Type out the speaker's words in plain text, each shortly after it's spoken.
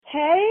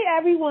Hey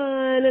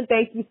everyone, and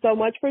thank you so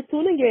much for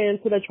tuning in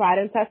to the Tried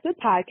and Tested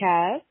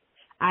podcast.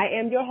 I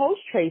am your host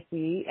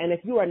Tracy, and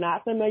if you are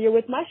not familiar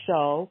with my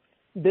show,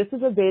 this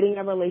is a dating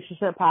and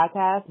relationship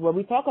podcast where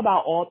we talk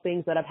about all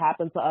things that have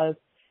happened to us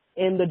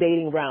in the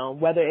dating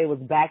realm, whether it was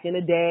back in the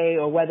day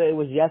or whether it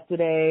was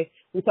yesterday.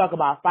 We talk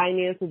about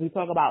finances, we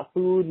talk about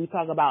food, we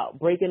talk about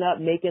breaking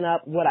up, making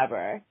up,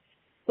 whatever.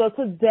 So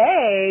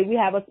today we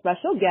have a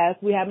special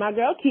guest. We have my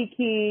girl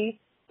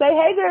Kiki. Say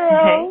hey,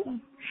 girl.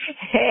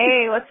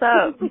 Hey, what's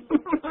up?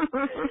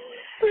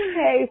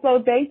 Hey,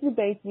 so thank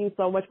you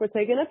so much for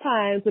taking the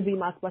time to be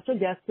my special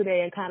guest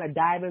today and kind of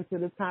dive into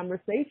this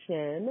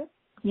conversation.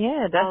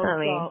 Yeah,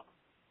 definitely.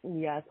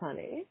 Yes,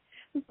 honey.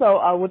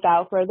 So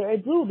without further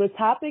ado, the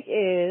topic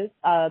is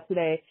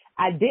today,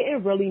 I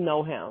didn't really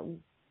know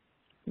him.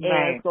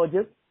 Right. And so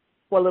just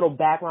for a little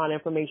background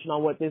information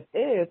on what this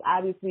is,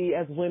 obviously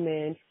as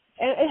women,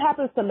 and it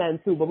happens to men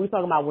too, but we're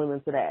talking about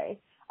women today.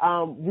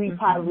 We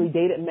probably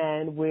dated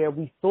men where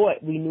we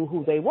thought we knew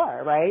who they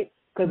were, right?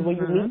 Because when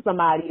you meet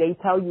somebody, they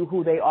tell you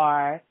who they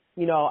are.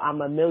 You know, I'm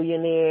a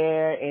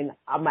millionaire and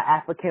I'm an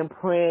African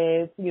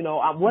prince, you know,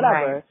 I'm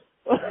whatever.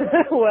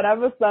 Right.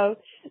 Whatever stuff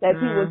that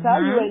people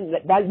tell you,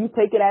 and that you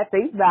take it at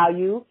face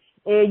value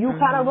and you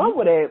kind of run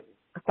with it.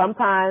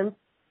 Sometimes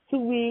 2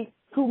 weeks,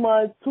 2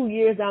 months, 2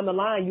 years down the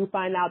line, you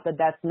find out that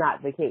that's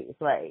not the case,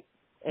 right?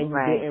 And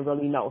you didn't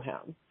really know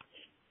him.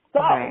 So,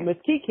 Miss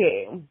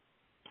Kiki,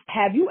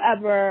 have you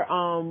ever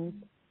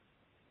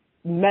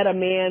met a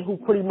man who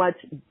pretty much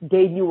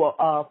gave you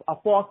a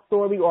false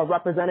story or a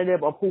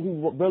representative of who he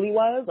really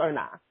was, or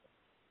not?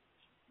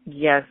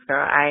 Yes,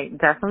 girl. I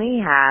definitely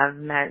have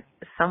met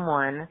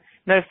someone,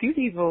 a few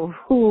people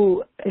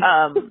who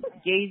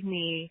gave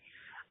me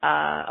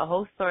a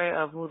whole story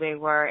of who they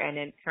were, and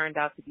it turned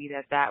out to be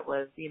that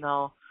was,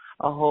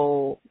 a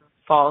whole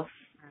false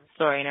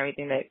story, and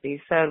everything that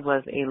they said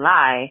was a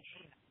lie.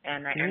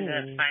 And I ended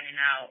up finding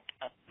out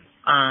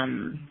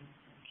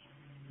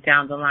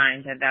down the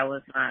line that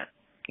was not,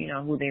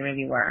 who they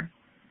really were.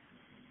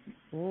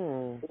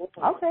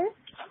 Okay.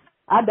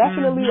 I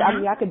definitely,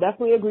 I could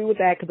definitely agree with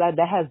that, because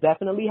that has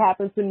definitely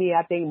happened to me,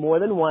 I think, more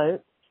than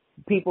once.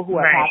 People who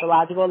are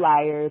pathological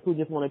liars who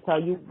just want to tell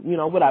you,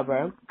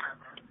 whatever.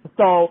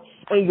 So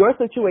in your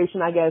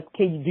situation, I guess,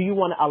 do you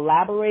want to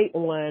elaborate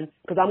on,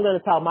 because I'm going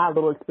to tell my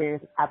little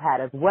experience I've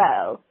had as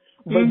well,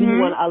 but do you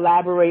want to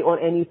elaborate on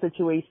any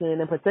situation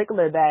in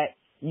particular that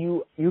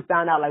you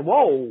found out, like,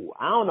 whoa,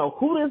 I don't know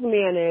who this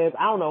man is,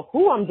 I don't know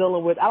who I'm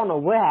dealing with, I don't know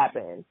what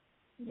happened?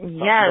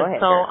 Yeah,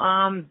 so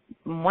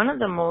one of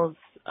the most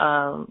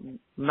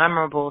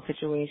memorable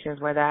situations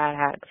where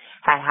that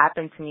had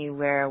happened to me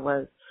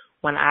was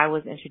when I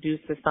was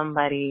introduced to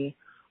somebody,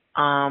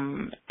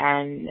 and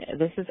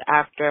this is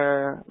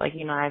after, I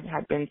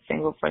had been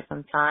single for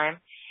some time,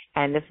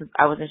 and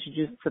I was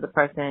introduced to the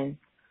person,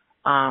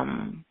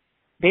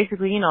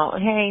 basically,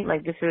 hey,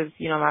 this is,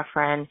 my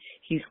friend,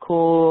 he's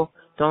cool,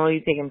 don't really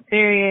take him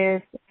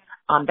serious.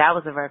 That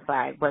was a red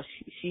flag, but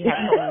she had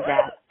told me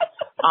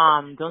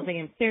that, don't take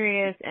him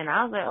serious, and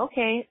I was like,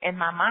 okay. In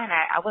my mind,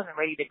 I wasn't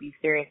ready to be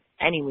serious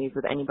anyways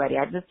with anybody.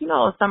 I just,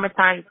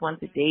 summertime, just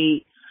wanted to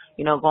date,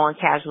 go on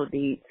casual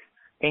dates,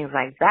 things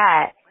like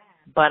that.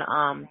 But,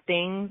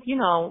 things,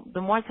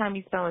 the more time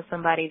you spend with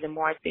somebody, the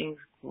more things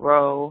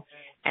grow,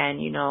 and,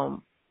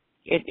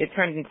 it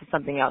turns into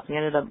something else. We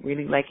ended up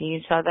really liking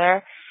each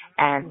other.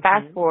 And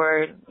fast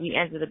forward, we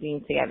ended up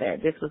being together.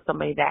 This was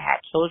somebody that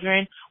had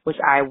children, which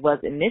I was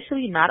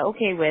initially not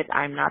okay with.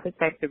 I'm not the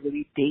type to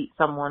really date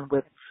someone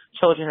with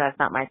children. That's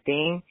not my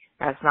thing.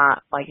 That's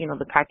not,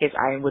 the package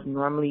I would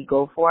normally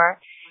go for.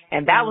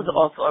 And that was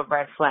also a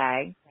red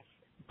flag.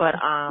 But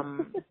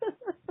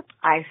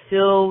I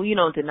still,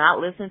 did not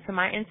listen to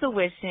my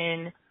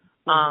intuition.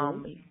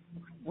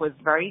 Was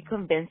very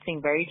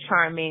convincing, very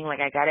charming.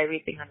 I got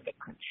everything under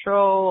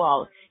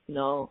control.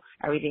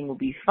 Everything will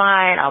be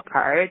fine. I'll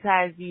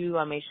prioritize you.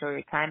 I'll make sure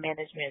your time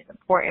management is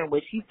important,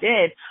 which he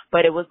did,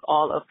 but it was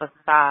all a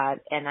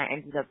facade. And I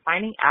ended up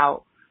finding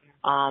out,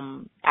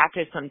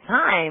 after some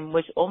time,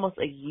 which almost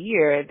a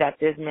year, that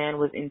this man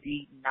was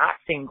indeed not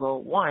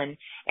single, one,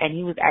 and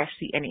he was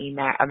actually in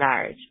a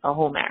marriage, a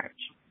whole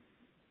marriage.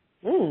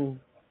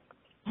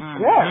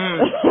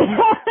 Yeah.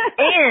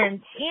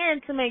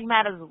 and to make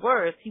matters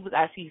worse, he was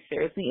actually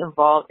seriously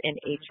involved in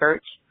a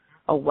church,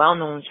 a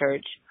well-known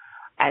church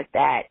at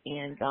that,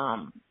 and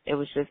it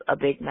was just a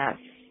big mess,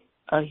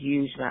 a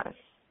huge mess.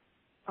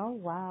 Oh,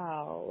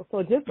 wow.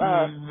 So just,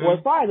 well,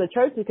 as far as the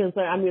church is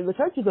concerned, I mean, the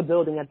church is a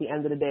building at the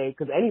end of the day,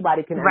 because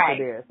anybody can enter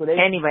there. So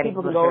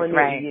people can go in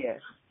there, yeah.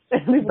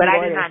 But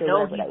I did not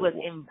know he was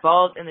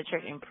involved in the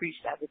church and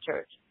preached at the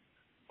church.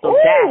 So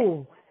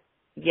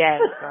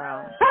yes,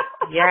 girl.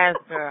 Yes,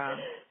 girl.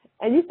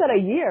 And you said a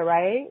year,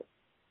 right?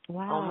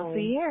 Wow. Almost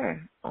a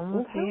year.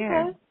 Almost a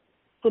year.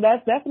 So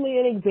that's definitely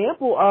an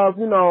example of,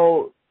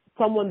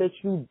 someone that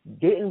you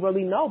didn't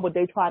really know, but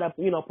they try to,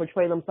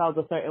 portray themselves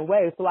a certain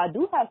way. So I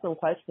do have some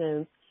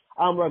questions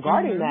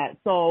regarding that.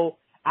 So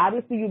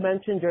obviously you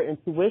mentioned your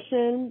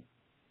intuition.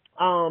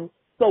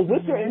 So So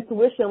with your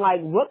intuition, like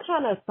what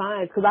kind of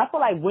signs? Because I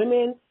feel like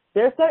women,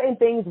 there are certain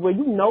things where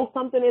you know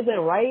something isn't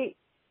right,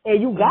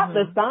 and you got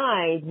the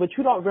signs, but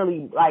you don't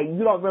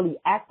really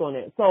act on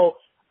it. So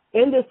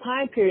in this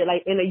time period,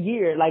 like in a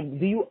year, like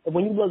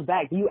when you look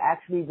back, do you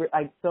actually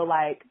like feel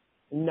like,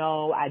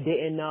 no, I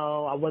didn't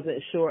know, I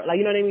wasn't sure, like,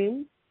 you know what I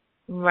mean?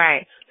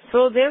 Right.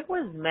 So there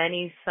was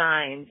many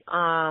signs.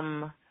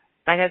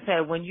 Like I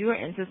said, when you're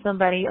into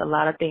somebody, a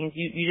lot of things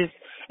you just,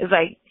 it's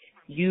like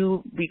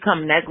you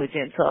become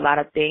negligent to a lot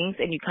of things,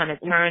 and you kind of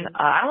turn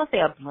I don't want to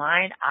say a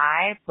blind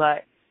eye,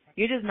 but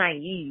you're just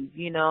naive,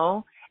 you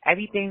know.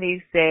 Everything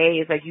they say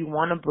is like you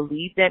want to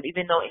believe them,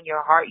 even though in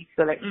your heart you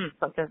feel like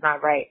something's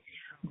not right.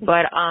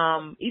 But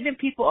even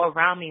people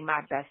around me,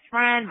 my best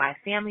friend, my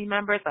family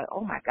members, like,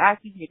 oh my gosh,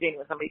 you're dating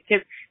with somebody,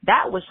 because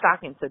that was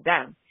shocking to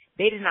them.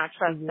 They did not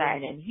trust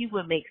that, and he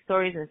would make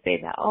stories and say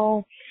that,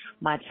 oh,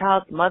 my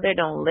child's mother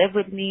don't live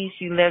with me.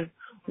 She lives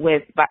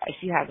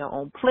she has her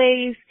own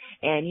place,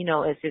 and, you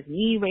know, it's just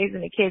me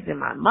raising the kids and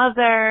my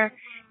mother.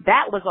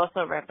 That was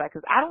also a red flag,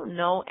 because I don't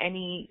know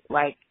any,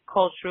 like,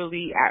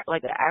 culturally,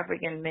 like, an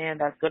African man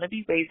that's going to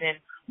be raising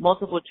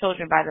multiple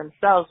children by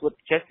themselves with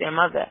just their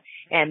mother.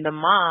 And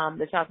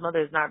the child's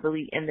mother is not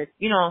really in this,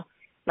 you know,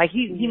 like,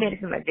 he made it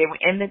seem like they were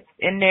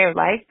in their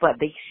life, but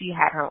she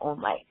had her own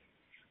life.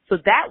 So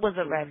that was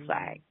a red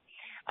flag.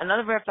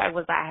 Another red flag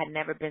was that I had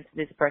never been to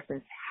this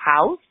person's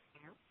house.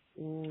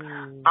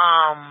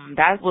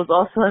 That was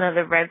also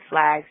another red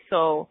flag.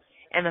 So,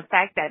 and the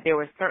fact that there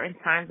were certain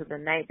times of the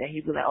night that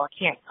he'd be like, oh, I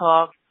can't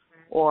talk,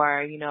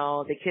 or, you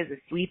know, the kids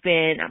are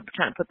sleeping, I'm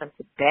trying to put them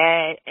to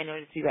bed, and it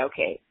would just be like,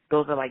 okay,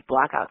 those are like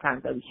blackout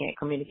times that we can't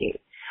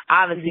communicate.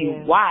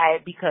 Obviously, why?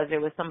 Because there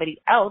was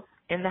somebody else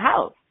in the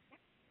house,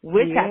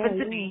 which happened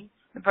to be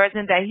the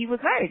person that he was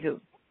married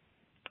to.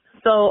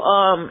 So,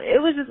 it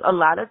was just a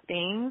lot of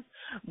things.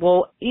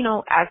 Well, you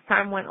know, as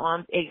time went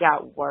on, it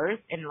got worse.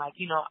 And, like,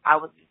 you know, I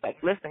was just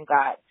like, listen,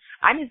 God,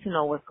 I need to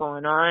know what's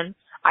going on.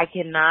 I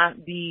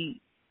cannot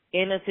be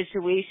in a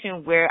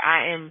situation where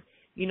I am,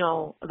 you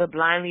know, the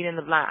blind leading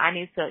the blind. I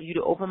need you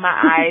to open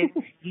my eyes,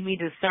 give me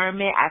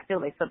discernment. I feel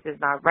like something's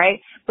not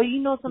right. But, you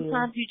know,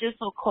 sometimes you're just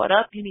so caught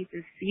up, you need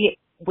to see it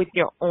with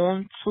your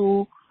own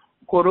two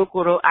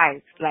koro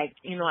eyes, like,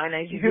 you know, a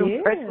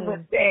Nigerian person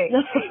would say.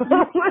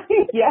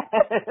 Yes.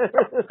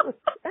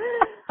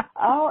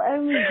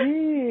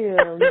 OMG.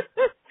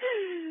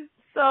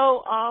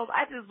 So,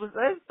 I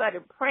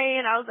started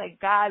praying. I was like,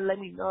 God, let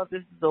me know if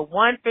this is the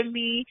one for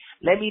me.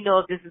 Let me know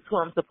if this is who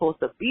I'm supposed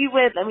to be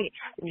with.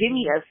 Give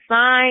me a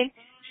sign.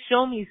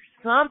 Show me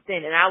something.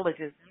 And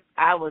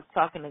I was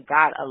talking to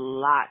God a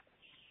lot.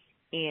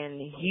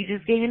 And he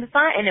just gave me the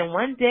sign. And then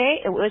one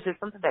day, it was just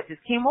something that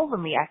just came over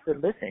me. I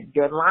said, listen,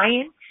 you're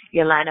lying.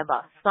 You're lying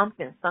about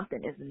something.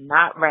 Something is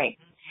not right.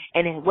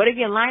 And then what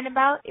you're lying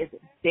about is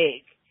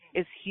big.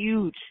 It's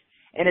huge.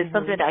 And it's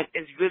something that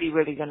is really,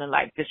 really going to,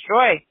 like,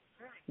 destroy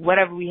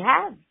whatever we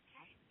have.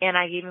 And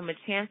I gave him a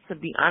chance to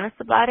be honest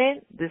about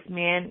it. This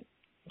man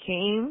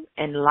came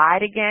and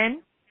lied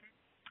again.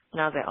 And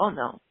I was like, oh,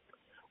 no,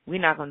 we're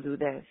not going to do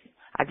this.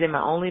 I did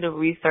my own little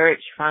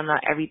research, found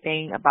out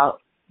everything about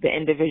the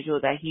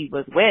individual that he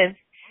was with,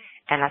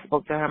 and I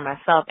spoke to her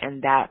myself,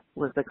 and that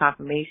was the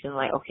confirmation,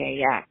 like, okay,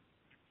 yeah,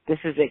 this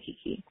is it,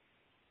 Kiki.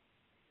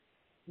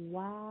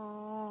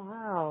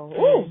 Wow.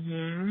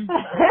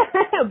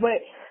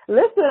 But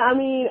listen, I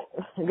mean,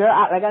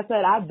 girl, like I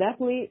said, I've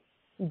definitely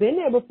been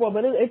there before,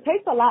 but it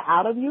takes a lot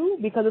out of you,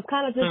 because it's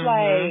kind of just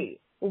like,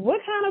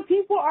 what kind of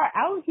people are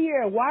out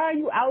here? Why are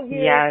you out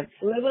here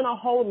living a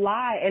whole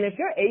lie? And if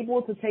you're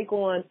able to take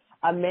on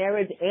a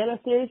marriage and a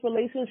serious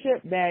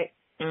relationship that,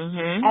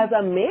 as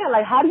a man,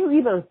 like, how do you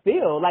even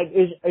feel? Like,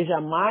 is your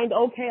mind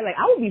okay? Like,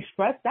 I would be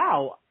stressed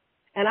out.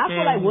 And I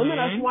feel like women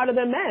are smarter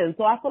than men.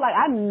 So I feel like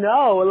I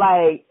know,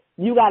 like,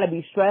 you got to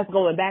be stressed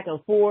going back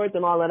and forth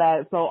and all of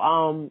that. So,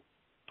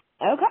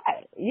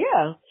 okay.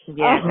 Yeah.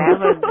 Yeah,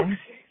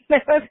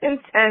 that was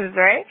intense,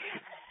 right?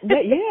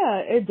 Yeah,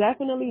 it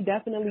definitely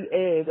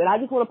is. And I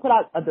just want to put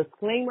out a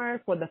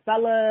disclaimer for the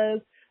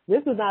fellas.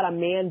 This is not a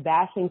man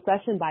bashing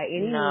session by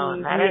any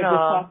means. Not at all.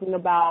 We're just talking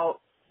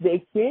about the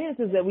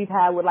experiences that we've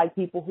had with, like,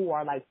 people who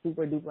are, like,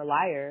 super duper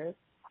liars.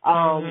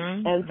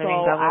 And so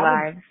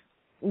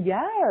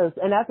yes,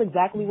 and that's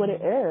exactly what it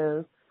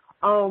is.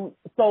 So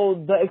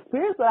the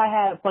experience that I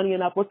had, funny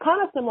enough, was kind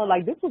of similar.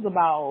 Like, this was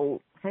about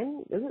I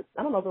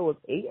don't know if it was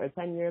 8 or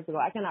 10 years ago.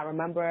 I cannot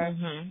remember.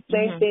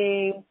 Same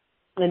thing.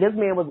 And this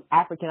man was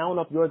African. I don't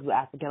know if yours was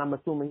African. I'm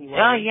assuming he was.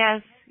 Oh,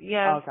 yes.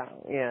 Okay,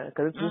 yeah,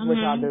 because this is what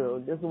y'all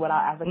do. This is what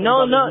our African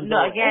No, brothers do.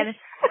 again,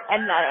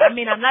 and I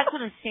mean, I'm not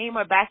trying to shame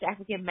or bash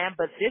African men,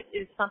 but this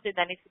is something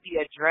that needs to be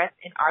addressed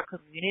in our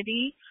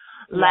community.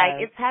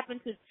 Like, it's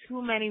happened to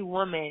too many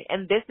women,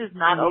 and this is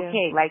not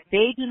okay. Like,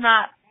 they do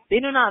not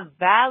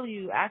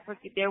value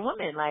their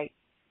women. Like,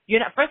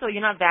 first of all,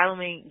 you're not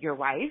valuing your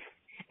wife,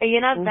 and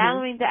you're not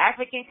valuing the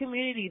African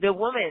community, the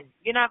women.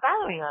 You're not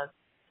valuing us.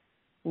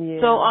 Yeah.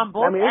 So on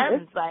both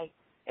ends, like,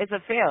 it's a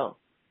fail.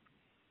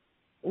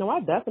 No,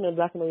 I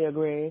definitely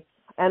agree.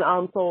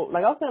 And so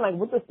like I was saying, like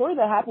with the story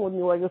that happened with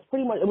me, like it's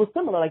pretty much, it was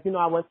similar. Like, you know,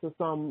 I went to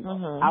some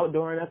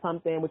outdoor or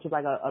something, which was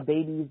like a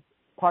baby's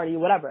party,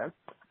 whatever.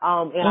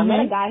 And I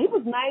met a guy. He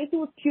was nice. He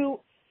was cute.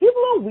 He was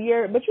a little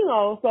weird, but you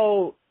know,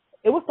 so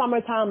it was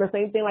summertime. The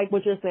same thing like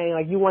what you're saying.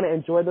 Like you want to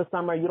enjoy the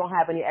summer. You don't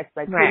have any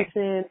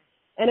expectations.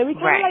 And then we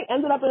kind of like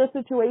ended up in a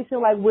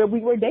situation like where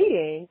we were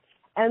dating.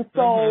 And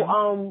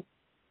so,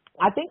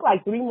 I think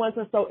like 3 months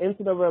or so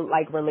into the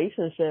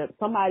relationship,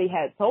 somebody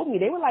had told me,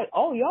 they were like,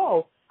 oh,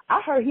 yo,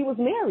 I heard he was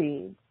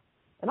married.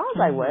 And I was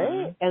like, what?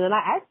 And then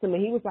I asked him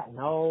and he was like,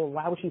 no,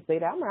 why would she say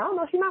that? I'm like, I don't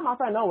know. She's not my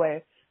friend. No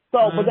way. So,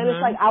 but then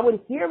it's like, I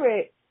would hear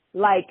it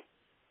like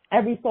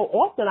every so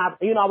often. I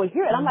would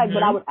hear it. I'm like,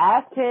 but I would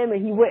ask him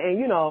and he wouldn't,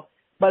 you know,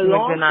 but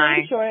long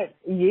story short,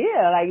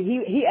 yeah, like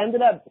he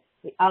ended up,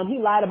 he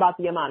lied about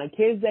the amount of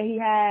kids that he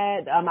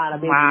had, the amount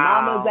of baby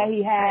mamas that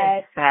he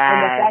had, and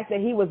the fact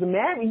that he was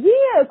married.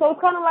 Yeah, so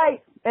it's kind of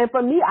like, and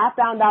for me, I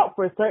found out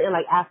for certain,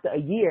 like after a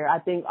year, I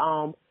think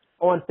on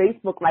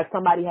Facebook, like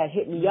somebody had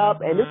hit me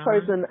up, and this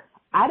person,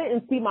 I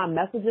didn't see my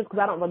messages because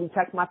I don't really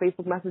check my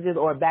Facebook messages,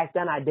 or back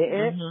then I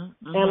didn't.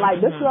 And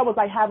like this girl was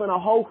like having a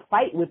whole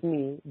fight with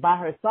me by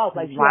herself.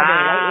 Like she had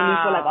been writing me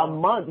for like a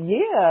month.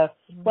 Yeah,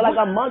 for like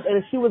a month,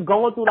 and she was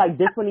going through like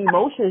different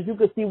emotions. You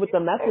could see with the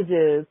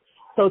messages.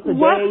 So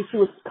today she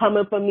was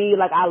coming for me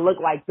like I look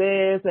like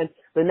this, and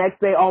the next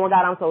day, oh my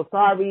God, I'm so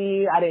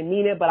sorry, I didn't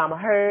mean it, but I'm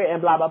hurt,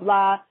 and blah blah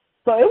blah.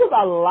 So it was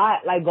a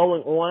lot like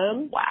going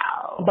on.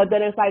 Wow. But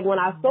then it's like when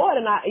I saw it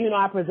and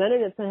I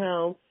presented it to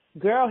him,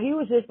 girl, he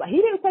was just like, he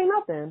didn't say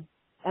nothing.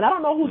 And I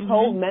don't know who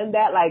told men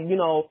that, like, you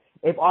know,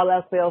 if all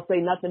else fails, say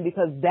nothing,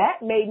 because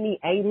that made me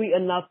angry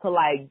enough to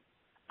like,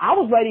 I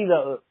was ready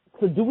to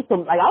do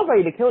some, like, I was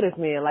ready to kill this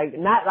man, like,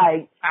 not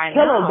like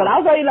kill him, but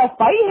I was ready to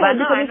fight him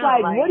because it's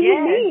like, what do you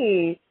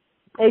mean?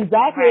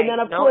 Exactly. And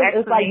then of course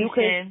it's like you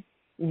can,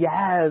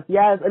 yes,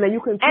 and then you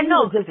continue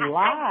to just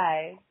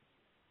lie.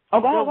 Oh,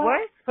 go ahead. The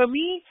worst for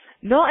me,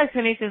 no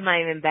explanation is not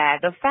even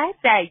bad. The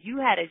fact that you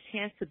had a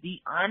chance to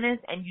be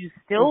honest and you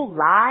still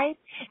lied,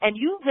 and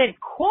you've been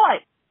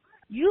caught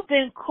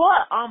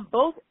on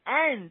both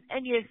ends,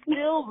 and you're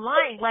still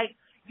lying. Like,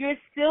 you're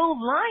still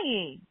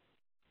lying.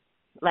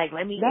 Like,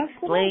 let me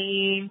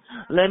explain.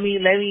 Let me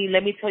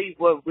tell you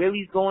what really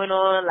is going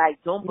on.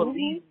 Like, don't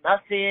believe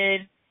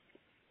nothing.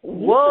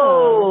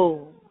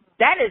 Whoa,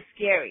 that is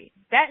scary.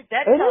 That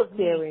tells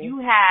me you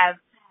have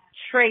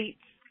traits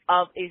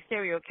of a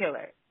serial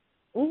killer.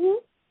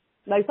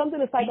 Like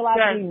something is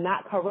psychologically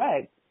not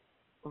correct.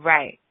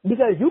 Right.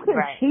 Because you can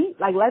cheat.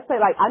 Like, let's say,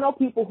 like, I know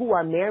people who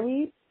are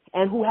married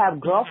and who have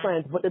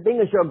girlfriends, but the thing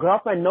is, your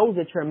girlfriend knows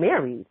that you're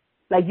married.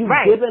 Like, you've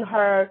given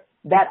her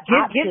that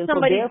option.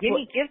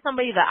 Give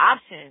somebody the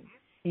option.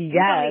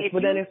 Yes,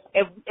 but then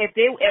if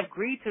they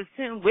agree to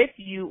sin with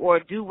you or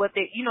do what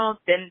they, you know,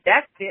 then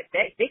that's it.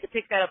 They could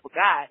pick that up with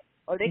God,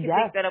 or they could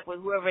pick that up with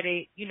whoever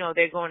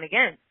they're going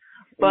against.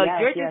 But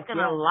you're just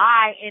gonna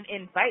lie and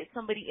invite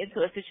somebody into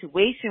a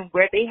situation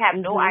where they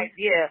have no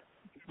idea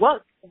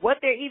what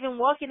they're even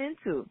walking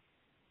into.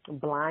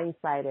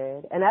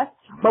 Blindsided, and that's.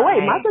 But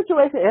wait, my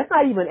situation, it's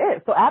not even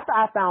it. So after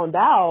I found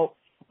out,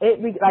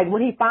 like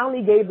when he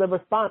finally gave the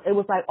response, it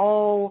was like,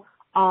 oh.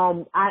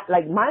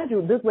 Mind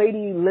you, this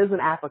lady lives in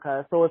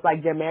Africa, so it's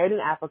like they're married in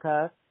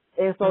Africa,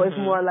 and so it's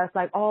more or less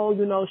like, oh,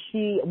 you know,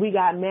 we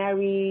got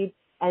married,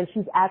 and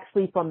she's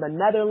actually from the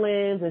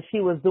Netherlands, and she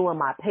was doing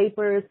my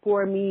papers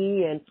for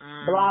me, and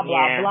blah,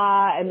 blah,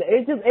 blah, and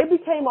it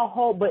became a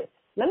whole, but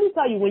let me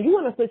tell you, when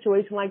you're in a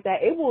situation like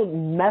that, it will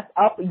mess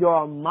up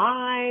your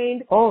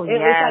mind. Oh, yeah.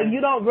 It's like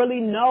you don't really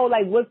know,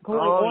 like, what's going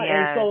on,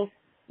 and so,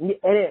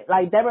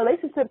 like, that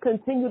relationship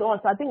continued on,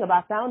 so I think if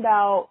I found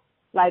out,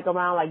 like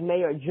around like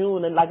May or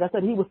June, and like I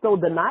said, he was still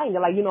denying it,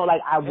 like, you know,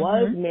 like I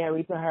was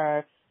married to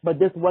her, but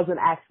this wasn't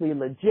actually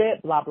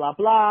legit, blah, blah,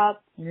 blah.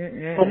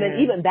 And then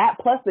even that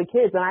plus the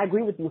kids, and I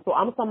agree with you. So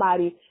I'm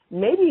somebody,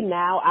 maybe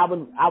now I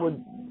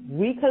would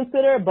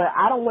reconsider, but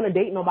I don't want to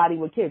date nobody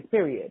with kids,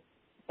 period.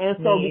 And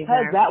so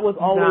because that was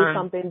always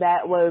something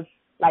that was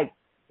like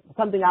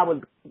something I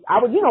would,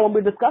 you know, when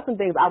we're discussing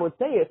things, I would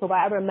say it. So if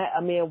I ever met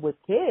a man with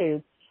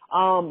kids,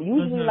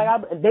 usually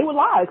they would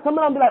lie. Some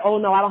of them be like, oh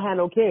no, I don't have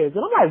no kids.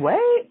 And I'm like,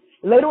 wait.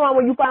 Later on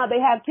when you find out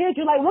they have kids,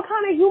 you're like, what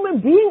kind of human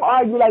being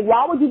are you? Like,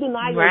 why would you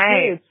deny your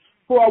kids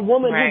for a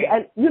woman who,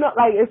 and you know,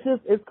 like,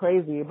 it's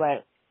crazy.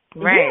 But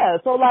yeah,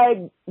 so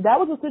like, that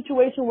was a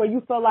situation where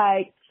you feel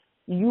like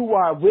you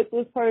are with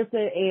this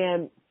person,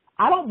 and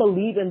I don't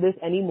believe in this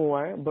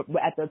anymore, but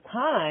at the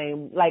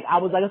time, like I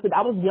said,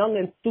 I was young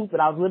and stupid.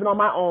 I was living on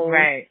my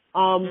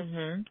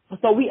own.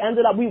 So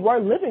we were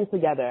living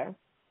together.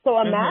 So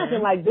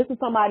imagine, like, this is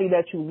somebody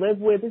that you live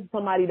with, this is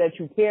somebody that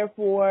you care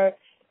for,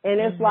 and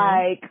it's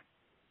like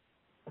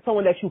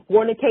someone that you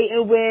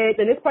fornicating with,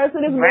 and this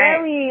person is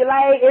married.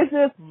 Like, it's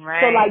just,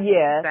 so like,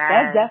 yeah,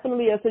 that's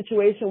definitely a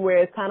situation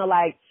where it's kind of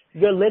like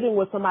you're living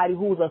with somebody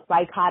who's a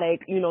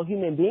psychotic, you know,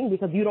 human being,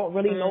 because you don't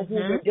really know who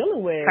you're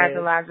dealing with.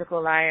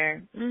 Pathological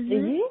liar.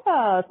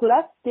 Yeah, so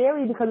that's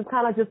scary, because it's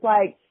kind of just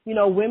like, you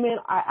know, women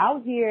are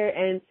out here,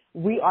 and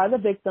we are the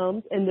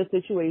victims in this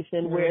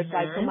situation where it's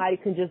like Mhm. somebody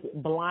can just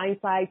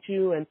blindside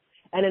you and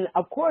then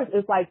of course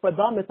it's like for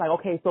them it's like,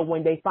 okay, so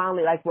when they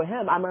finally, like with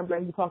him, I remember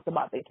he talked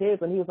about the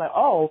kids and he was like,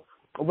 oh,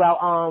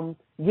 well,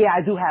 yeah,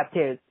 I do have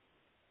kids.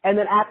 And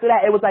then after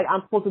that it was like,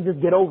 I'm supposed to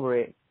just get over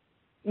it.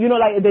 You know,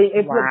 like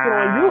it flips it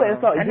on you, and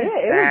Wow. so That is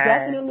yeah, it was sad.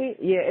 definitely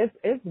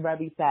it's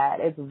very sad.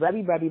 It's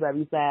very very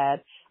very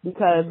sad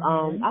because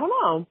Mhm. I don't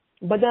know,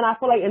 but then I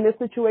feel like in this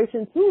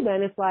situation too,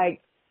 then it's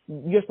like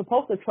you're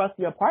supposed to trust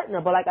your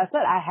partner, but like I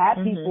said, I had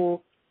Mhm.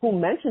 people who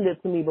mentioned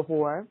it to me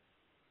before,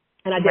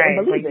 and I didn't Right.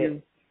 believe Like it.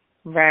 you.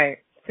 Right.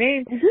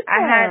 Same.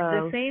 I had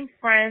the Yeah. same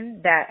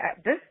friend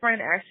that this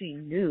friend actually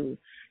knew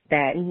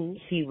that Mhm.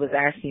 he was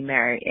actually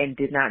married and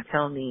did not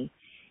tell me,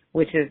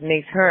 which is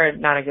makes her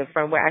not a good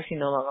friend. We're actually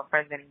no longer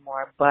friends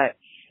anymore. But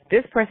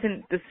this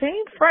person, the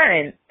same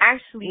friend,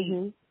 actually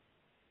Mhm.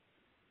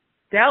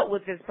 dealt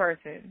with this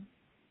person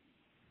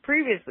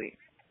previously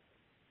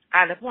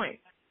at a point.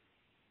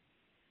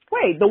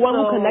 Wait, the one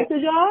who So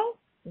connected y'all?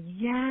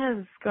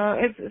 yes, girl,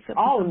 it's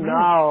Oh a mess.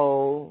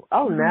 no.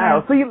 Oh It's a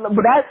no. mess. So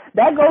but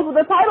that goes with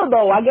the title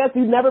though. I guess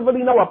you never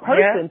really know a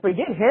Yeah. person.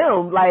 Forget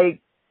him.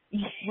 Like,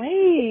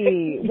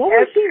 wait, what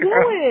was Yes, she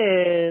girl.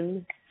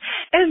 doing?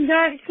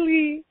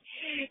 Exactly.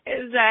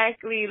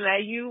 Exactly.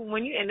 Like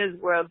when you in this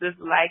world, this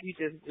life, you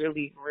just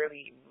really,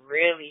 really,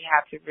 really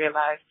have to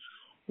realize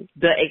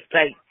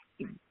like,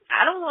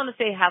 I don't want to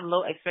say have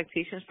low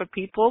expectations for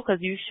people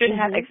because you should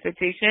have Mhm.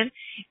 expectation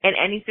in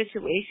any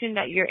situation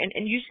that you're in,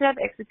 and you should have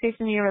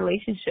expectation in your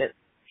relationship.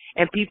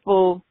 And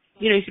people,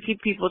 you should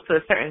keep people to a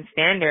certain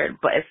standard,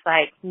 but it's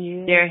like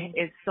there Yeah.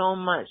 is so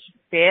much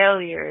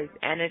failures,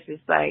 and it's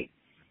just like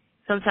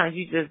sometimes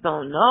you just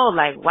don't know.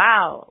 Like,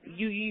 wow,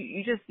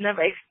 you just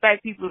never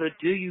expect people to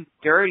do you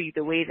dirty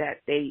the way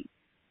that they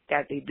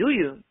do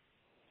you.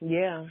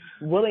 Yeah.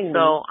 Willingly.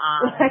 So,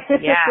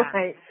 yeah,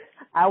 Like,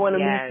 I want to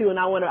meet yes, you and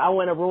I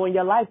want to ruin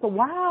your life. So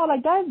wow,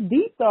 like that's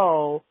deep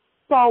though.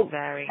 So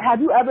very. have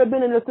you ever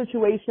been in a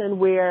situation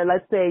where,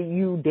 let's say,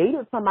 you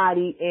dated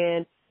somebody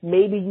and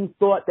maybe you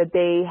thought that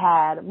they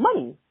had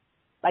money?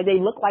 Like they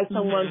look like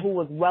someone Mhm. who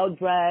was well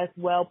dressed,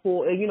 well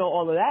pulled,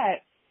 all of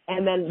that,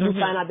 and then you Mhm.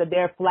 find out that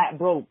they're flat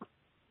broke.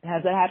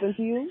 Has that happened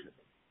to you?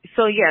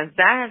 So yes,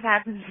 that has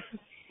happened.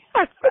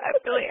 I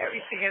feel like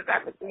everything has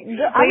happened to me.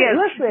 I But mean, yes,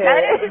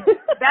 listen.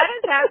 that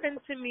has happened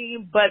to me.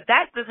 But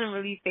that doesn't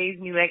really faze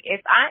me. Like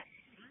if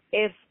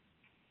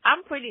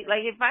I'm pretty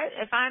like if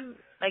I'm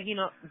like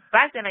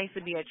back then I used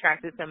to be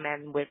attracted to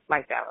men with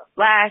like that were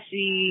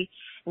flashy,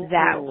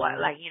 that what Mm,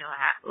 like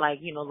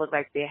looked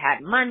like they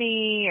had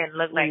money and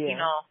looked like yeah.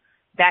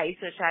 that used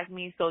to attract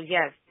me. So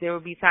yes, there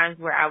would be times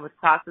where I would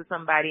talk to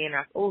somebody and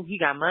he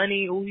got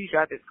money, he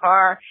drives his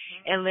car,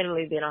 and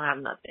literally they don't have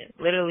nothing.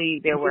 Literally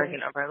they're Yeah. working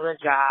a regular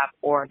job,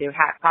 or they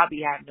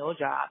probably have no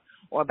job,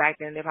 or back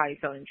then they're probably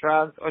selling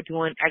drugs or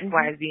doing X, Hmm.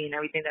 Y, Z and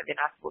everything that they're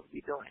not supposed to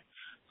be doing.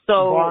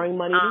 So Borrowing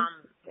money.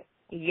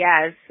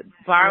 yes,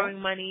 Yep. borrowing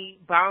money,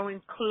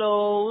 borrowing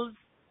clothes.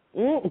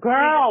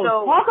 Girl,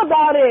 So, talk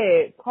about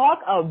it. Talk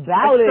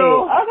about it.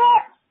 so,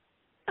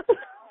 Okay.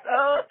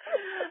 so,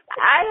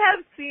 I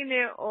have seen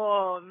it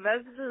all.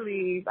 Best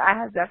believe I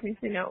have definitely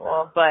seen it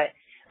all. But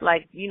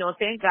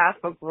thank God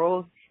for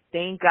growth.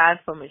 Thank God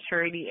for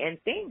maturity, and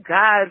thank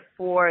God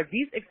for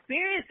these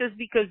experiences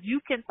because you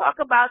can talk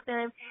about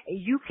them and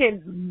you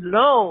can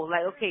know,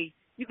 like, okay,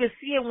 you can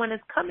see it when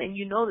it's coming.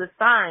 You know the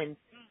signs.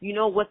 You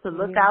know what to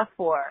look Yeah. out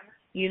for.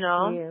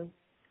 Yeah.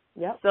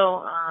 Yep.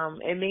 So,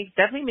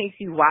 definitely makes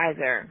you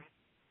wiser.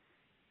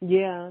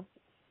 Yeah.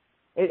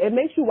 It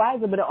makes you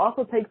wiser, but it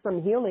also takes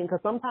some healing because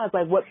sometimes,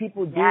 like, what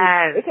people do,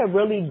 Yes. it can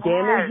really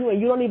damage Yes. you and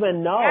you don't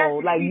even Yes, know.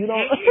 it can Like, be you don't,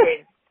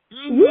 dangerous.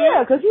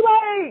 yeah, because you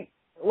like,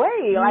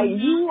 wait, like,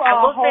 you I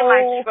are will say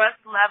my whole, trust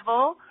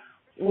level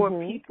for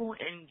hmm people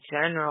in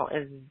general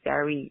is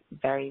very,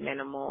 very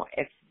minimal.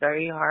 It's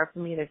very hard for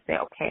me to say,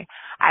 okay,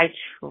 I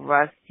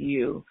trust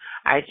you.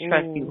 I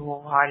trust you mm,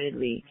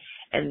 wholeheartedly.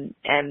 And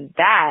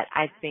that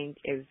I think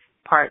is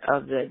part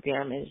of the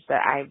damage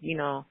that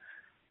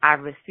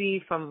I've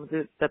received from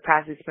the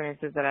past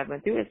experiences that I've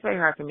been through. It's very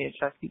hard for me to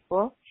trust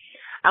people.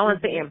 I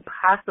wouldn't say hmm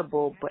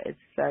impossible, but it's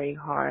very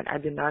hard. I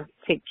do not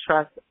take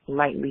trust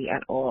lightly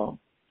at all.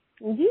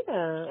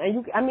 yeah, and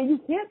you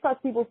can't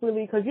trust people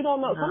freely because you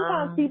don't know.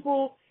 Sometimes No.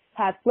 people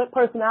have split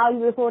personality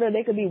disorder.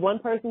 They could be one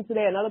person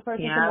today, another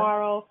person Yeah.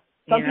 tomorrow.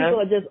 Some Yeah. people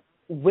are just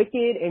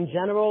wicked in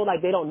general,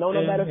 like they don't know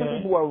no better. Some Mhm.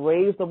 people were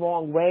raised the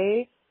wrong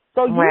way.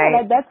 So yeah,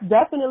 Right. that's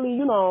definitely,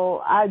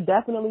 I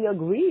definitely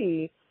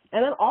agree.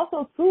 And then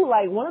also too,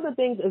 like one of the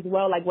things as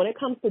well, like when it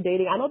comes to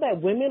dating, I know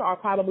that women are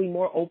probably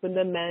more open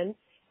than men.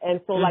 And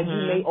so like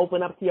you may Mhm.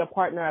 open up to your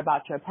partner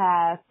about your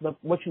past,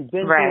 what you've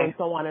been through and Right.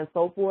 so on and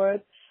so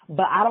forth.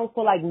 But I don't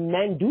feel like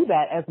men do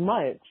that as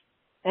much.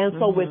 And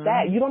so with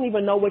that, Mhm. you don't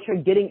even know what you're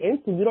getting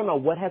into. You don't know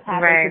what has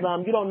happened to Right.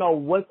 them. You don't know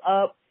what's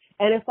up.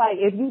 And it's like,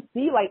 if you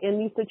see like in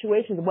these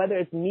situations, whether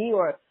it's me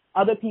or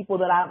other people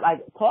that I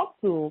like talk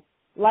to,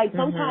 like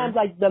sometimes Mhm.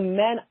 like the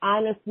men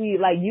honestly,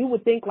 like you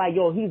would think like,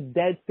 yo, he's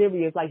dead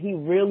serious. Like he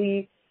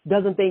really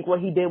doesn't think what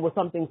he did was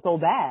something so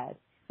bad.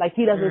 Like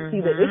he doesn't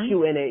see the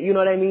issue in it. You know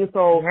what I mean?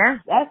 So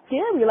that's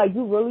scary. Like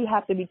you really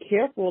have to be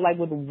careful, like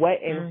with what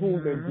and who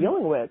you're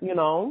dealing with. You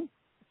know?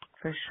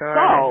 For sure.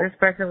 So This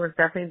person was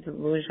definitely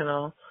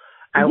delusional.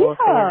 I will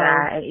say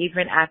that. And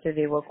even after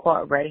they were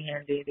caught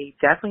red-handed, they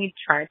definitely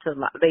tried to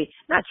lie. They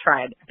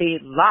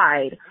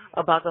lied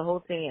about the whole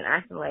thing and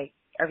acting like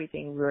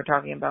everything we were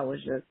talking about was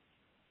just,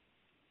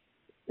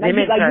 like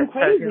you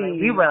crazy. Like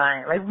we were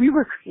lying. Like we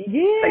were crazy.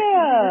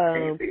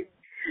 Yeah. Like,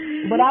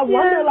 but I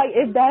wonder, like,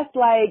 if that's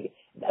like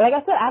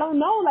I said, I don't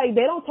know. Like,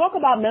 they don't talk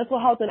about mental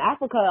health in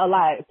Africa a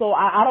lot. So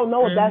I don't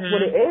know if that's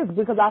what it is,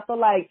 because I feel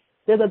like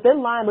there's a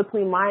thin line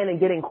between lying and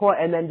getting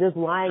caught and then just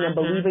lying and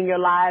believing your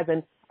lies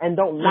and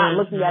not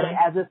looking at it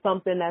as it's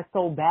something that's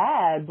so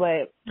bad.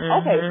 But,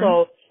 okay,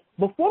 so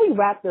before we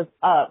wrap this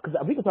up,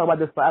 because we can talk about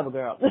this forever,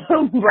 girl, but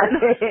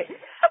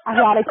I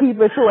gotta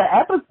keep it to an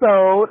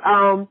episode.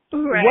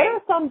 What are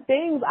some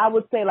things I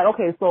would say, like,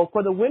 okay, so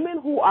for the women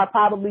who are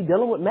probably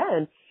dealing with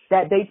men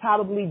that they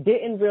probably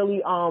didn't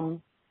really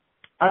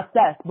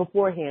assess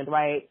beforehand,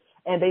 right?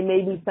 And they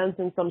may be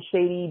sensing some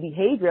shady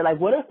behavior. Like,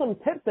 what are some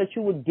tips that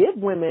you would give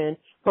women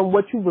from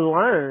what you've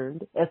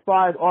learned as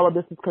far as all of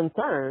this is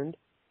concerned?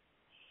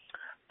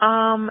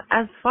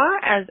 As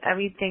far as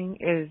everything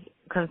is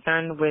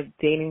concerned with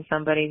dating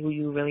somebody who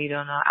you really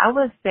don't know, I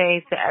would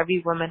say to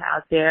every woman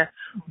out there,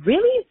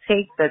 really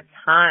take the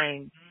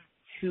time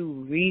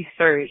to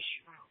research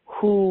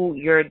who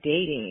you're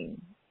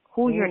dating,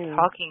 who you're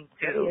talking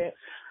to.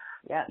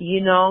 Yeah.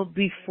 You know,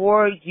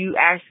 before you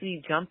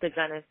actually jump the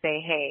gun and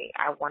say, hey,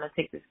 I want to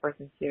take this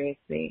person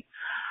seriously.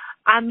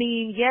 I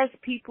mean, yes,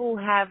 people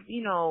have,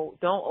 you know,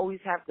 don't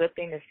always have good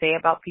things to say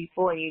about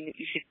people, and you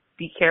should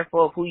be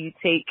careful of who you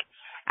take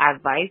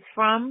advice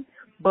from.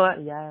 But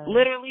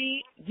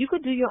literally, you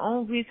could do your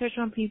own research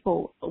on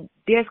people.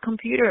 There's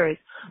computers.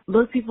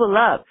 Look people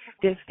up.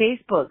 There's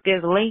Facebook.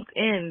 There's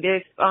LinkedIn.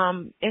 There's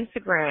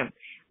Instagram.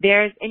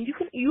 There's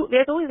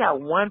always that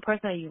one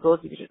person that you go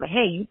to, just like,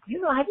 hey, you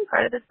know, have you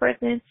heard of this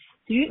person?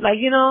 Do you, like,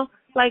 you know,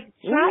 like,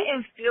 try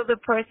and feel the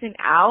person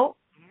out.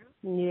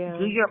 Yeah.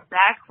 Do your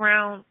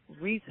background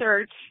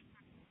research.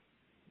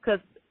 Because,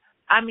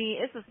 I mean,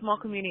 it's a small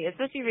community,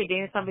 especially if you're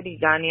dating somebody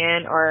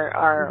Ghanaian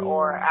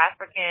or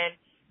African.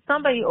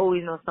 Somebody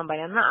always knows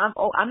somebody. I'm not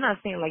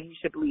saying like you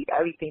should believe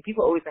everything.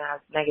 People always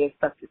have negative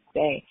stuff to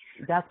say.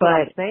 That's what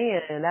I'm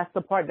saying. That's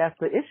the part. That's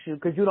the issue,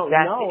 because you don't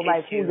know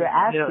like who you're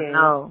asking. You don't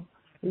know.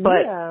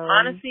 But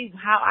honestly,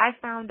 how I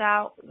found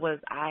out was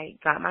I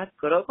got my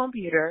good old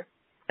computer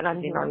and I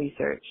did my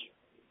research,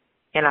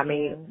 and I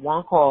made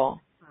one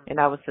call, and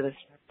that was to the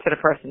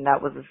person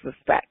that was a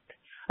suspect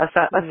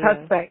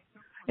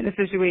in the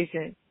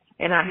situation,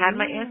 and I had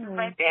my answer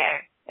right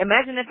there.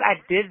 Imagine if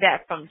I did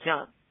that from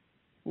jump.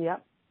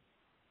 Yep.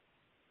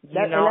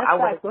 You know, I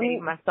would have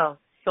saved myself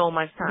so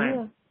much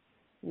time.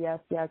 Yeah.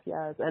 Yes.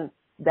 And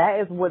that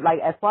is what, like,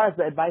 as far as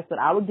the advice that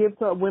I would give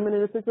to women in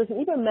this situation,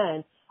 even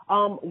men,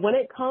 when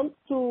it comes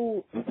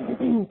to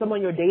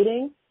someone you're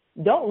dating,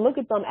 don't look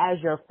at them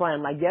as your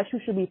friend. Like, yes,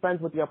 you should be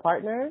friends with your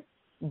partner,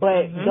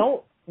 but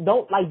don't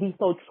like be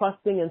so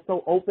trusting and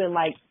so open.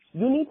 Like,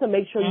 you need to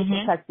make sure you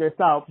protect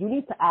yourself. You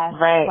need to ask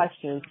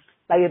questions.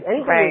 Like, if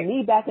anything with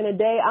me back in the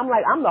day, I'm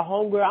like, I'm the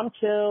homegirl, I'm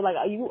chill, like,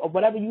 you,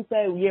 whatever you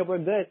say, yeah, we're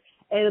good.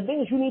 And the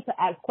thing is, you need to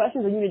ask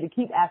questions, and you need to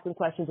keep asking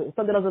questions. If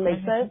something doesn't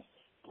make sense,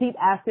 keep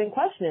asking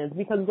questions,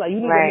 because it's like,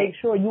 you need to make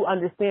sure you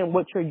understand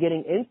what you're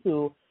getting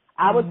into.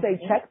 I would say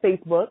check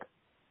Facebook,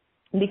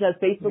 because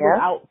Facebook was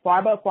out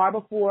long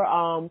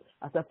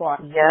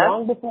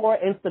before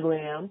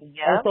Instagram.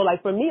 And so, like,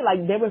 for me,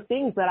 like, there were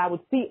things that I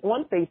would see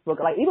on Facebook,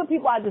 like, even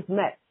people I just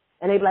met,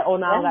 and they'd be like, oh,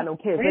 no, I don't got no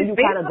kids. Then you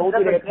kind of go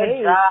through their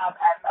page. Good job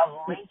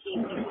of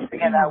linking people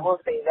together, I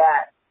will say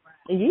that.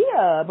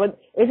 Yeah, but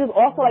it's just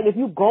also like, if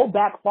you go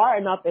back far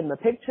enough in the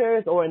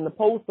pictures or in the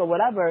posts or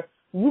whatever,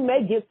 you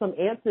may get some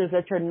answers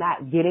that you're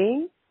not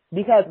getting,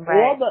 because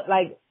all the,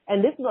 like,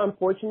 and this is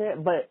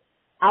unfortunate, but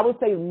I would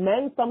say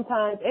men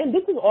sometimes, and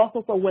this is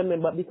also for women,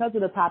 but because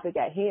of the topic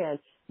at hand,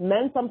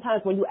 men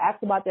sometimes, when you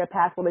ask about their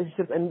past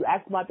relationships and you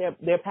ask about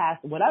their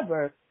past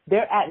whatever,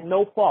 they're at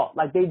no fault.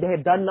 Like, they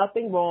have done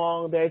nothing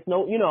wrong. There's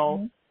no, you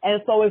know,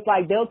 and so it's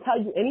like they'll tell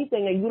you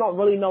anything and you don't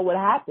really know what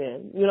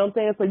happened. You know what I'm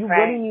saying? So you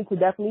really need to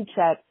definitely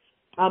check.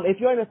 If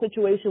you're in a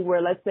situation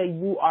where, let's say,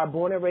 you are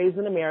born and raised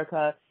in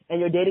America and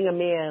you're dating a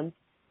man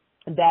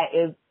that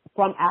is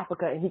from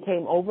Africa and he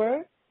came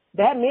over,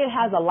 that man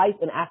has a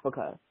life in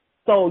Africa.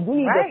 So you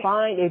need to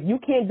find, if you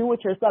can't do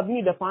it yourself, you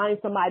need to find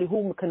somebody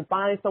who can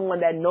find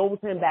someone that knows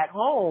him back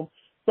home,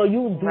 so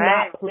you do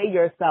not play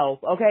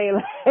yourself, okay?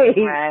 Like,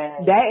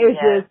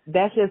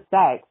 that's just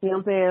facts. You know what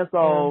I'm saying?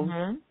 So,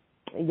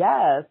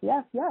 yes.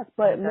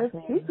 But Miss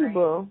Kiki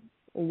Boo,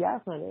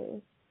 yes,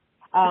 honey.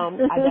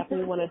 I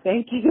definitely want to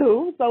thank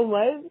you so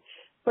much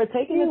for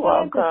taking the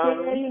time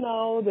to share, you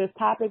know, this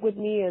topic with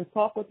me and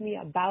talk with me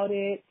about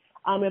it.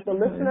 If the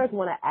listeners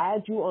want to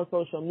add you on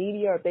social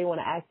media, or if they want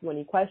to ask you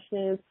any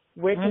questions,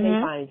 where can they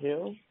find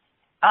you?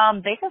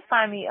 They can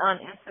find me on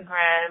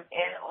Instagram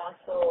and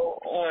also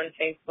on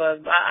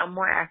Facebook. But I'm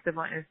more active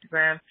on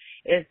Instagram.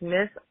 It's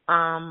Miss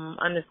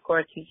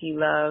underscore Kiki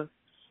Love.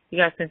 You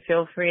guys can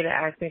feel free to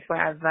ask me for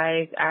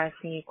advice, ask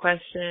me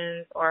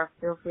questions, or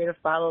feel free to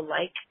follow,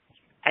 like,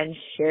 and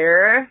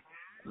share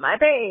my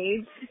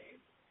page.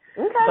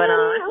 Okay. But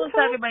I just want to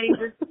tell everybody,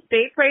 just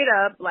stay prayed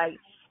up. Like,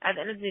 at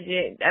the end of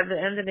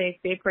the day,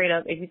 stay prayed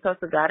up. If you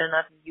talk to God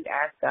enough, if you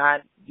ask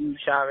God, you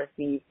shall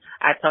receive.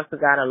 I talk to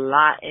God a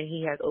lot, and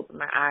He has opened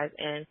my eyes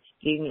and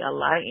gave me a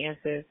lot of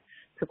answers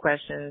to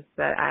questions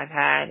that I've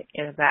had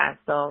in the past.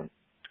 So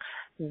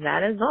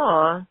that is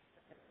all.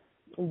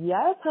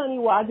 Yes, honey.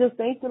 Well, I just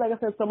thank you, like I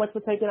said, so much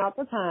for taking out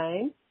the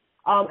time.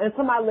 And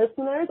to my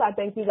listeners, I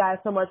thank you guys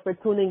so much for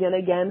tuning in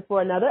again for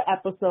another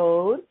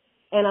episode.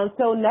 And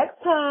until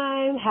next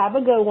time, have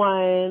a good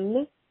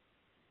one.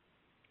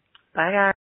 Bye, guys.